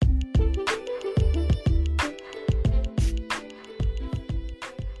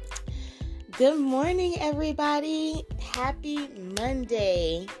Good morning, everybody. Happy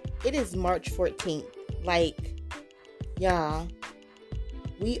Monday. It is March 14th. Y'all,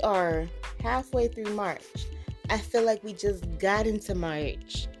 we are halfway through March. I feel like we just got into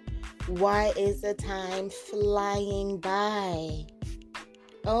March. Why is the time flying by?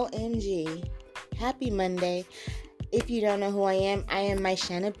 OMG. Happy Monday. If you don't know who I am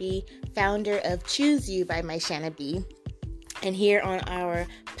Myshana B, founder of Choose You by Myshana B. And here on our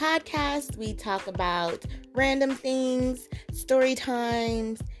podcast, we talk about random things, story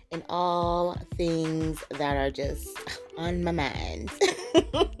times, and all things that are just on my mind.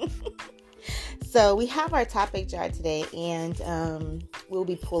 So we have our topic jar today, and we'll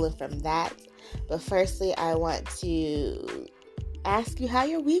be pulling from that. But firstly, I want to ask you how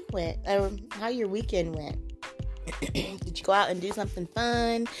your week went, or how your weekend went. Did you go out and do something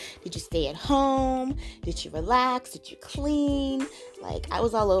fun? Did you stay at home? Did you relax? Did you clean? I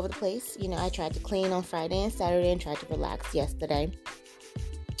was all over the place. I tried to clean on Friday and Saturday and tried to relax yesterday.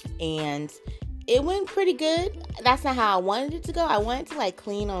 And it went pretty good. That's not how I wanted it to go. I wanted to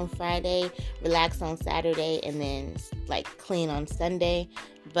clean on Friday, relax on Saturday, and then clean on Sunday.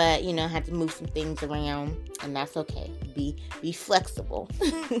 But, I had to move some things around, and that's okay. Be flexible.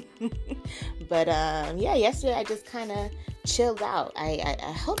 But, yesterday I just kind of chilled out. I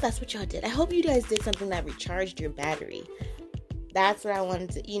hope that's what y'all did. I hope you guys did something that recharged your battery. That's what I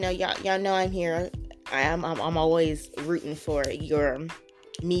wanted to, y'all know I'm here. I'm always rooting for your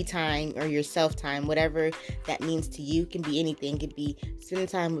me time or your self time, whatever that means to you. It can be anything. It could be spending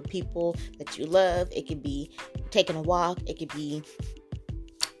time with people that you love. It could be taking a walk. It could be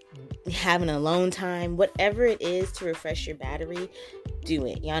having alone time. Whatever it is to refresh your battery, do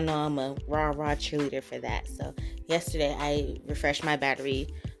it. Y'all know I'm a rah cheerleader for that. So yesterday I refreshed my battery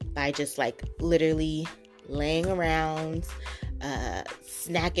by just literally laying around,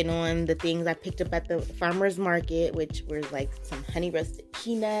 snacking on the things I picked up at the farmer's market, which were some honey roasted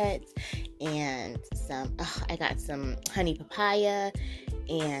peanuts and I got some honey papaya,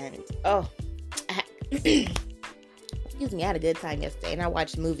 and excuse me, I had a good time yesterday, and I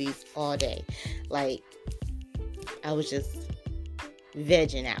watched movies all day. I was just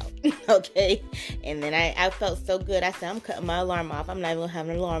vegging out, okay? And then I felt so good. I said, I'm cutting my alarm off. I'm not even going to have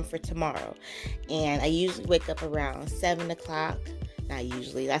an alarm for tomorrow. And I usually wake up around 7 o'clock. Not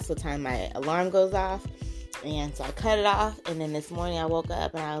usually. That's what time my alarm goes off. And so I cut it off. And then this morning I woke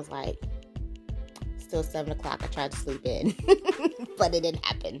up and I was like, still 7 o'clock. I tried to sleep in. But it didn't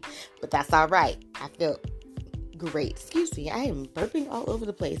happen. But that's all right. I feel great. Excuse me. I am burping all over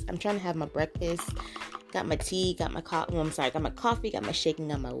the place. I'm trying to have my breakfast. Got my tea, got my coffee. Got my coffee, got my shaking,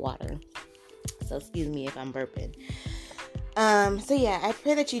 got my water. So excuse me if I'm burping. I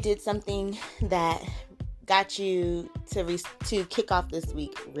pray that you did something that got you to kick off this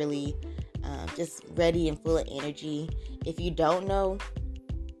week really just ready and full of energy. If you don't know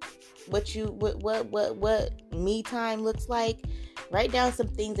what me time looks like, write down some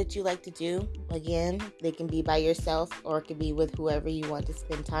things that you like to do. Again, they can be by yourself or it can be with whoever you want to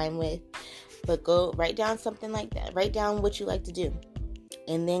spend time with. But go write down something like that. Write down what you like to do.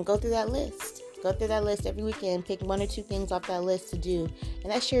 And then go through that list. Go through that list every weekend. Pick 1 or 2 things off that list to do.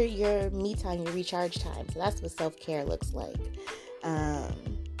 And that's your me time, your recharge time. So that's what self-care looks like.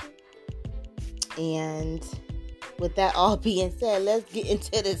 And with that all being said, let's get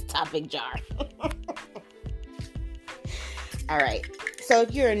into this topic jar. All right. So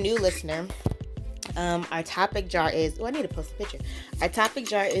if you're a new listener, our topic jar is, I need to post a picture. Our topic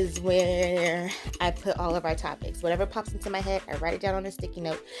jar is where I put all of our topics. Whatever pops into my head, I write it down on a sticky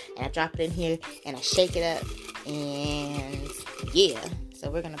note and I drop it in here and I shake it up. And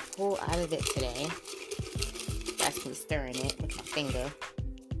so we're going to pull out of it today. That's me stirring it with my finger.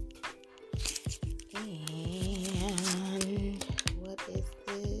 And what is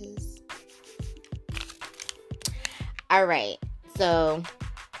this? All right. So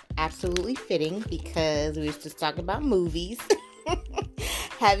absolutely fitting because we was just talking about movies.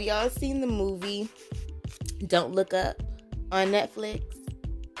 Have y'all seen the movie Don't Look Up on Netflix?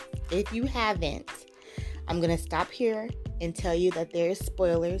 If you haven't, I'm going to stop here and tell you that there's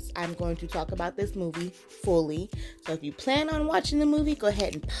spoilers. I'm going to talk about this movie fully. So if you plan on watching the movie, go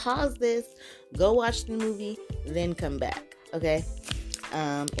ahead and pause this, go watch the movie, then come back. Okay?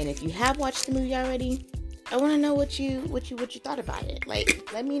 And if you have watched the movie already, I want to know what you thought about it.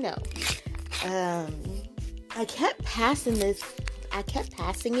 Let me know. I kept passing it,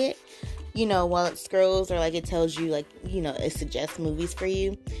 while it scrolls or it tells you it suggests movies for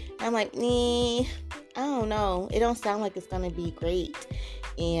you. And I'm like, I don't know. It don't sound like it's gonna be great.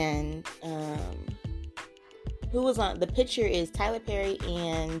 And who was on the picture is Tyler Perry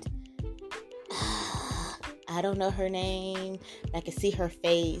and I don't know her name. I can see her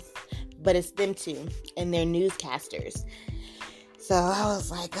face, but it's them two, and they're newscasters. So I was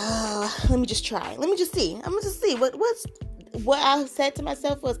like, oh, let me just try. Let me just see. I'm gonna just see what I said to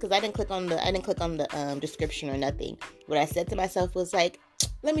myself was, because I didn't click on the description or nothing. What I said to myself was like,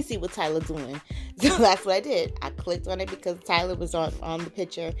 let me see what Tyler's doing. So that's what I did. I clicked on it because Tyler was on the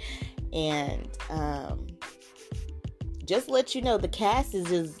picture, and just to let you know, the cast is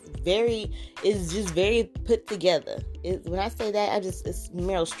just very put together. When I say that, it's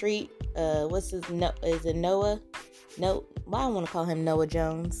Meryl Streep. Is it Noah? No, why I want to call him Noah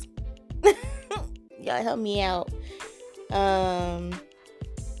Jones. Y'all help me out.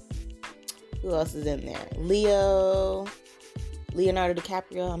 Who else is in there? Leonardo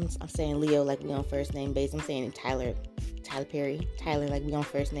DiCaprio. I'm saying Leo like we on first name basis. I'm saying Tyler Perry. Tyler like we on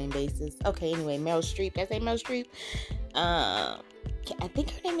first name basis. Okay, anyway, Meryl Streep. Did I say Meryl Streep? I think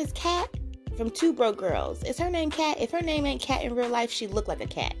her name is Kat from Two Broke Girls. Is her name Kat? If her name ain't Kat in real life, she look like a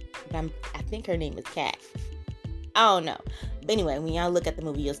cat. But I think her name is Kat. I don't know. But anyway, when y'all look at the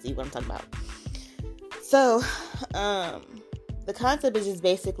movie, you'll see what I'm talking about. So, the concept is just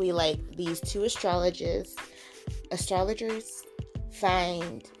basically like these two astrologers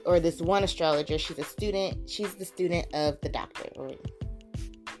find, or this one astrologer, she's the student of the doctor or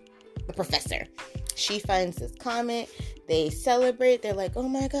the professor. She finds this comet. They celebrate. They're like, oh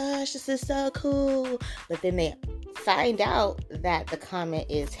my gosh, this is so cool. But then they find out that the comet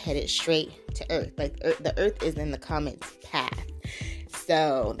is headed straight to Earth. Like the Earth is in the comet's path.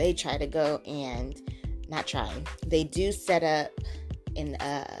 So they try to go and not try. They do set up and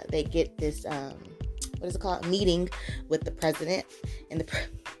they get this what is it called? Meeting with the president, and the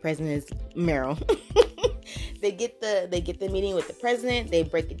president is Meryl. They get the meeting with the president. They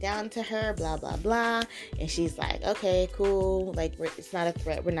break it down to her, blah blah blah, and she's like, okay, cool. Like it's not a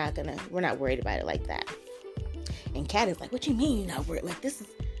threat. We're not worried about it like that. And Kat is like, what you mean you're not worried? Like this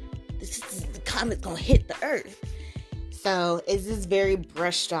is the comet's gonna hit the Earth. So it's just very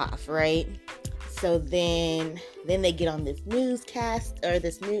brushed off, right? So then they get on this newscasting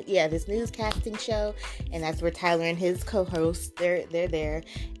show, and that's where Tyler and his co-host they're there,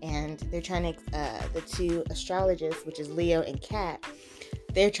 and they're trying to the two astrologists, which is Leo and Kat,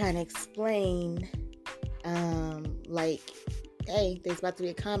 they're trying to explain like, hey, there's about to be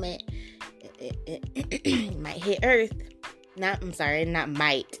a comet. It might hit Earth. Not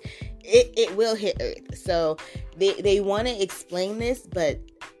might. It will hit Earth. So they want to explain this, but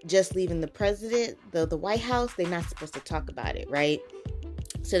just leaving the president, the White House, they're not supposed to talk about it, right?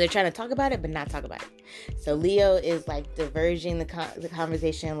 So they're trying to talk about it, but not talk about it. So Leo is like diverging the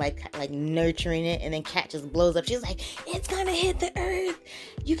conversation, like nurturing it, and then Kat just blows up. She's like, "It's gonna hit the Earth.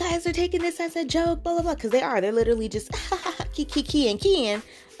 You guys are taking this as a joke, blah blah blah." Because they're literally just keying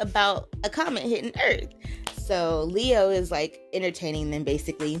about a comet hitting Earth. So Leo is like entertaining them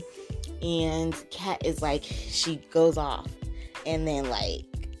basically, and Kat is like, she goes off, and then like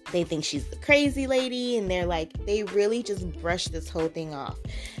they think she's the crazy lady, and they're like, they really just brush this whole thing off.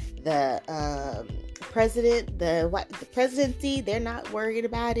 The presidency, they're not worried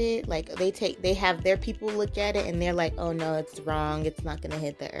about it. Like they have their people look at it, and they're like, oh no, it's wrong. It's not gonna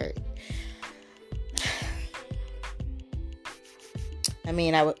hit the Earth. I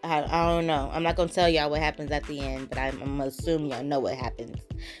mean, I don't know. I'm not gonna tell y'all what happens at the end, but I'm gonna assume y'all know what happens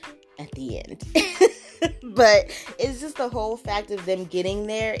at the end. But it's just the whole fact of them getting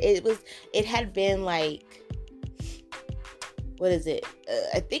there. It had been like, what is it?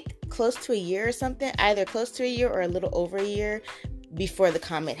 I think close to a year or something. Either close to a year or a little over a year before the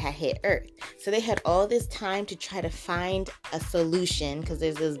comet had hit Earth. So they had all this time to try to find a solution, because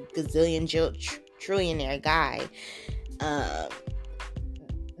there's this gazillion trillionaire guy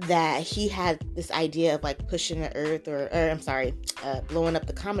that he had this idea of like pushing the Earth blowing up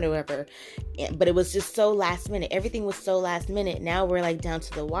the comet or whatever. But it was just so last minute. Everything was so last minute. Now we're like down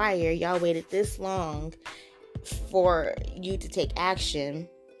to the wire. Y'all waited this long for you to take action,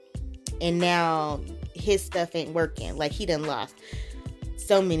 and now his stuff ain't working. Like he done lost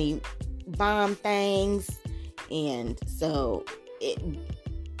so many bomb things, and so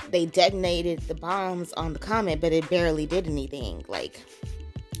they detonated the bombs on the comet, but it barely did anything. Like,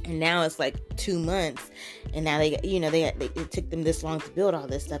 and now it's like 2 months, and now it took them this long to build all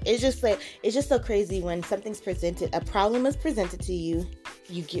this stuff. It's just so crazy when something's presented, a problem is presented to you,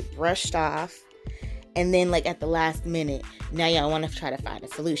 you get brushed off, and then like at the last minute, now y'all want to try to find a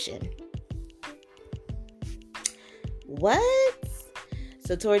solution. What?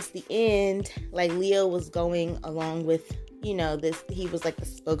 So towards the end, like Leo was going along with, this, he was like the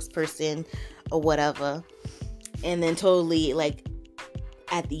spokesperson or whatever, and then totally like,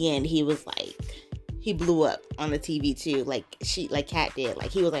 at the end, he was like, he blew up on the TV too, like Kat did.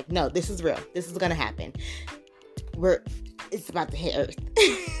 Like, he was like, no, this is real. This is gonna happen. It's about to hit Earth.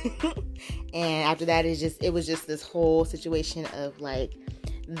 And after that, it was just this whole situation of like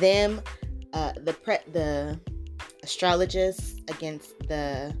them, the astrologists against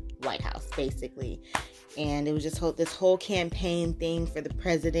the White House, basically. And it was just this whole campaign thing for the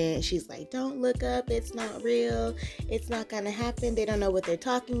president. She's like, don't look up. It's not real. It's not going to happen. They don't know what they're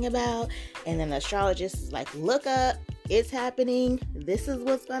talking about. And then the astrologist is like, look up. It's happening. This is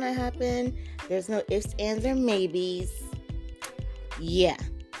what's going to happen. There's no ifs, ands, or maybes. Yeah.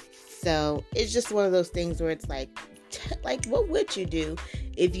 So it's just one of those things where it's like, what would you do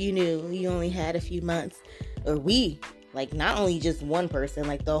if you knew you only had a few months? Or not only just one person,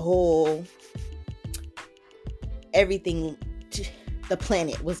 like the whole... everything, the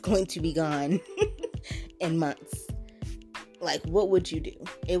planet was going to be gone in months. Like, what would you do?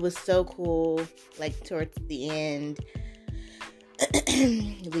 It was so cool. Like, towards the end,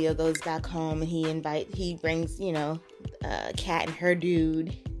 Leo goes back home and he brings, Kat and her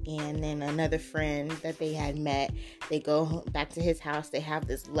dude, and then another friend that they had met. They go back to his house. They have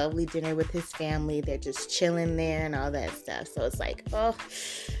this lovely dinner with his family. They're just chilling there and all that stuff. So it's like, oh,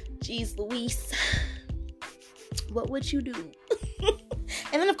 geez, Louise. What would you do?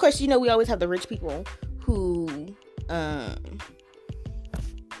 And then, of course, we always have the rich people who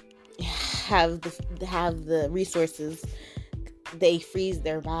have the resources. They freeze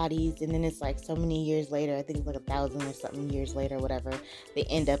their bodies, and then it's like so many years later, I think it's like 1,000 or something years later, whatever, they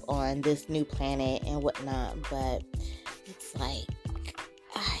end up on this new planet and whatnot. But it's like,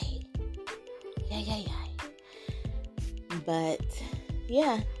 but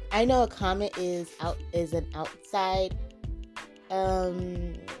yeah, I know a comet is an outside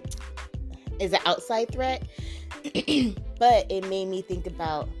threat, but it made me think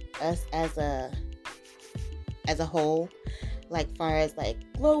about us as a whole, like far as like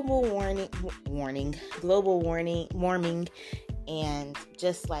global warming, and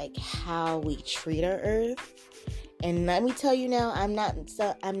just like how we treat our earth. And let me tell you now, I'm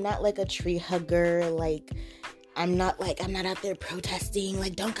not like a tree hugger. Like, I'm not out there protesting,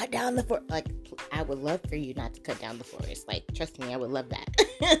 like, don't cut down the forest. Like, I would love for you not to cut down the forest. Like, trust me, I would love that.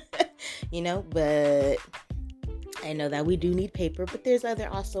 But I know that we do need paper, but there's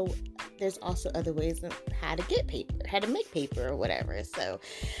also other ways of how to get paper, how to make paper or whatever. So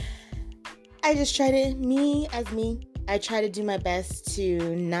I just try to do my best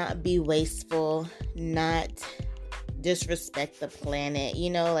to not be wasteful, not disrespect the planet.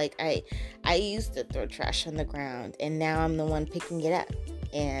 Like I used to throw trash on the ground, and now I'm the one picking it up.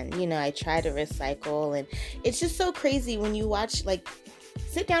 And I try to recycle, and it's just so crazy when you watch, like,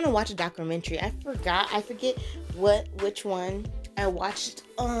 sit down and watch a documentary. I forget which one I watched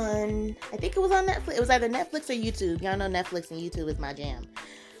on. I think it was on Netflix. It was either Netflix or YouTube. Y'all know Netflix and YouTube is my jam.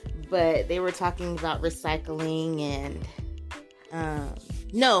 But they were talking about recycling and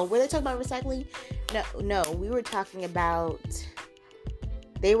no, were they talking about recycling? No, we were talking about,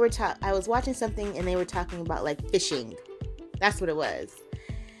 I was watching something and they were talking about like fishing. That's what it was.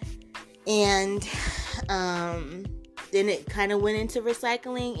 And then it kind of went into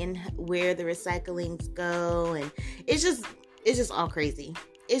recycling and where the recyclings go, and it's just all crazy.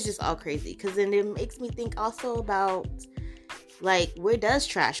 It's just all crazy, because then it makes me think also about, like, where does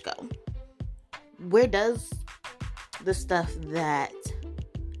trash go? Where does the stuff that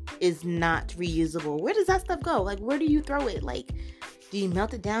is not reusable, where does that stuff go? Like, where do you throw it? Like, do you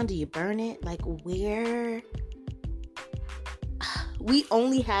melt it down? Do you burn it? Like, where? We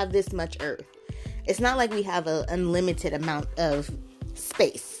only have this much earth. It's not like we have an unlimited amount of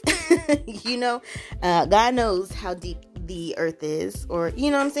space. God knows how deep the earth is, or, you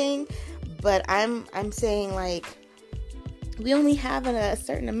know what I'm saying? But I'm saying, like, we only have a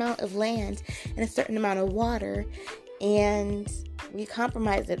certain amount of land and a certain amount of water, and we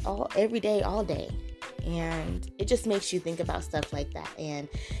compromise it every day, all day. And it just makes you think about stuff like that, and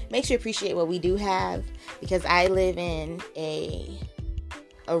makes you appreciate what we do have, because I live in a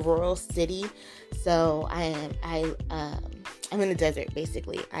rural city. So I'm in the desert,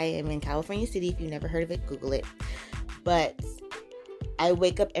 basically. I am in California City. If you've never heard of it, Google it. But I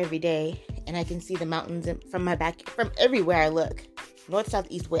wake up every day and I can see the mountains from my back, from everywhere I look. North, south,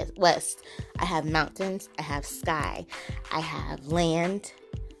 east, west. I have mountains. I have sky. I have land.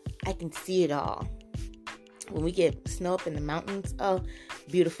 I can see it all. When we get snow up in the mountains, oh,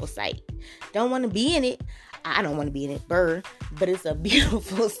 beautiful sight. Don't want to be in it. I don't want to be in it, but it's a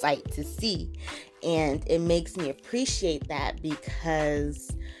beautiful sight to see. And it makes me appreciate that,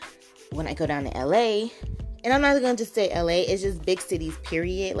 because when I go down to LA, and I'm not going to just say LA, it's just big cities,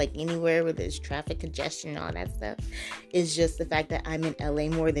 period. Like anywhere where there's traffic congestion and all that stuff. It's just the fact that I'm in LA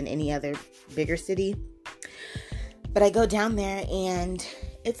more than any other bigger city. But I go down there and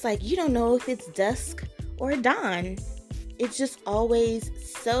it's like, you don't know if it's dusk or dawn. It's just always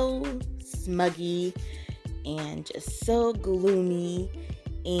so smuggy and just so gloomy,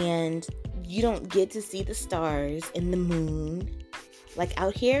 and you don't get to see the stars and the moon. Like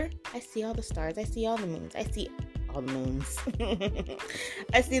out here, I see all the stars, I see all the moons, I see all the moons.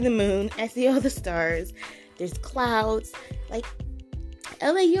 I see the moon, I see all the stars. There's clouds. Like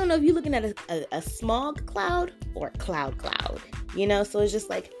LA, you don't know if you're looking at a smog cloud or a cloud. You know, so it's just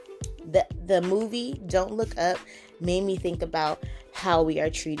like the movie Don't Look Up made me think about how we are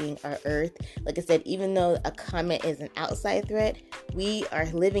treating our earth. Like I said, even though a comet is an outside threat, we are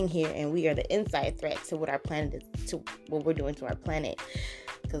living here and we are the inside threat to what our planet is, to what we're doing to our planet.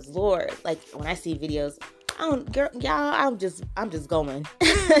 Because Lord, like when I see videos, I'm just going.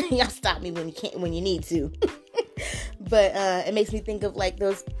 Y'all stop me when you need to. But it makes me think of like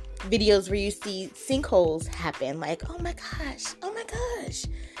those videos where you see sinkholes happen. Like, oh my gosh.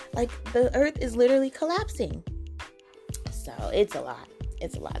 Like the earth is literally collapsing. So it's a lot.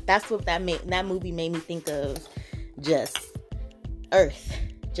 That's what that movie made me think of. Just earth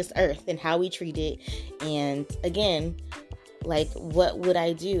and how we treat it. And again, like what would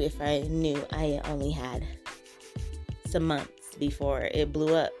I do if I knew I only had some months before it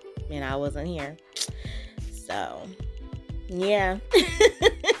blew up and I wasn't here? So yeah.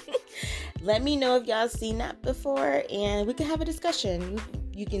 Let me know if y'all seen that before and we can have a discussion.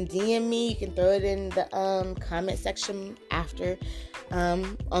 You can DM me. You can throw it in the comment section after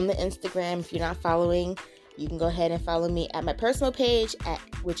on the Instagram. If you're not following, you can go ahead and follow me at my personal page,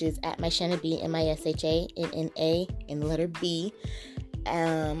 which is at MyShanna B, MyShanna and the letter B.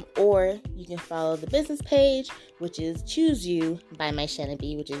 Or you can follow the business page, which is Choose You by MyShanna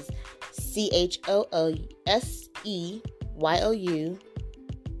B, which is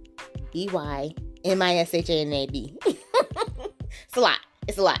CHOOSEYBYMISHANNAB.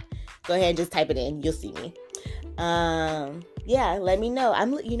 It's a lot. Go ahead and just type it in. You'll see me. Yeah, let me know.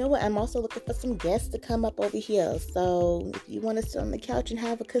 You know what? I'm also looking for some guests to come up over here. So if you want to sit on the couch and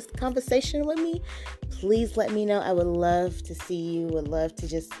have a conversation with me, please let me know. I would love to see you. Would love to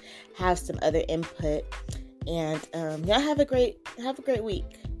just have some other input. And y'all have a great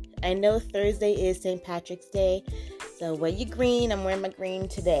week. I know Thursday is St. Patrick's Day, so wear your green. I'm wearing my green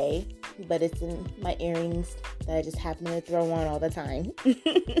today, but it's in my earrings that I just happen to throw on all the time.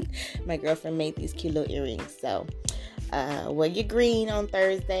 My girlfriend made these cute little earrings, so wear your green on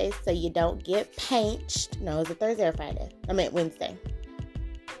Thursday so you don't get pinched. No, is it Thursday or Friday? I meant Wednesday.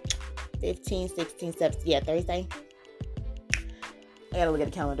 15, 16, 17, yeah, Thursday. I gotta look at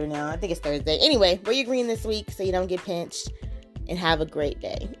the calendar now. I think it's Thursday. Anyway, wear your green this week so you don't get pinched. And have a great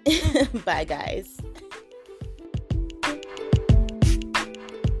day. Bye, guys.